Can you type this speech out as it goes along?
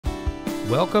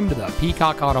Welcome to the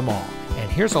Peacock Auto Mall, and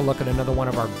here's a look at another one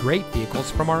of our great vehicles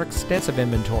from our extensive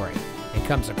inventory. It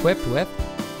comes equipped with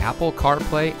Apple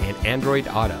CarPlay and Android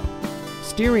Auto,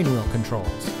 steering wheel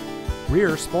controls,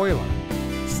 rear spoiler,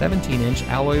 17-inch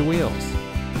alloy wheels,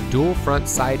 dual front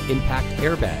side impact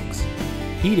airbags,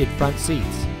 heated front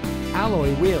seats,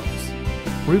 alloy wheels,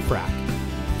 roof rack,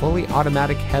 fully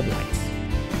automatic headlights,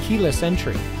 keyless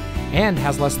entry, and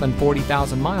has less than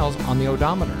 40,000 miles on the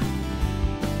odometer.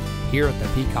 Here at the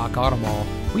Peacock Auto Mall,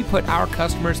 we put our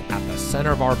customers at the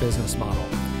center of our business model.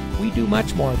 We do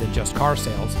much more than just car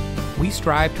sales. We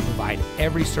strive to provide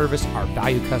every service our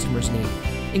valued customers need,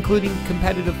 including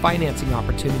competitive financing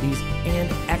opportunities and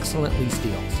excellent lease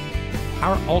deals.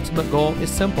 Our ultimate goal is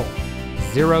simple: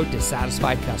 zero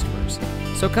dissatisfied customers.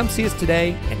 So come see us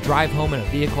today and drive home in a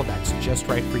vehicle that's just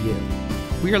right for you.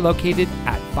 We are located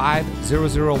at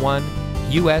 5001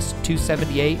 US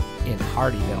 278 in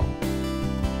Hardeeville.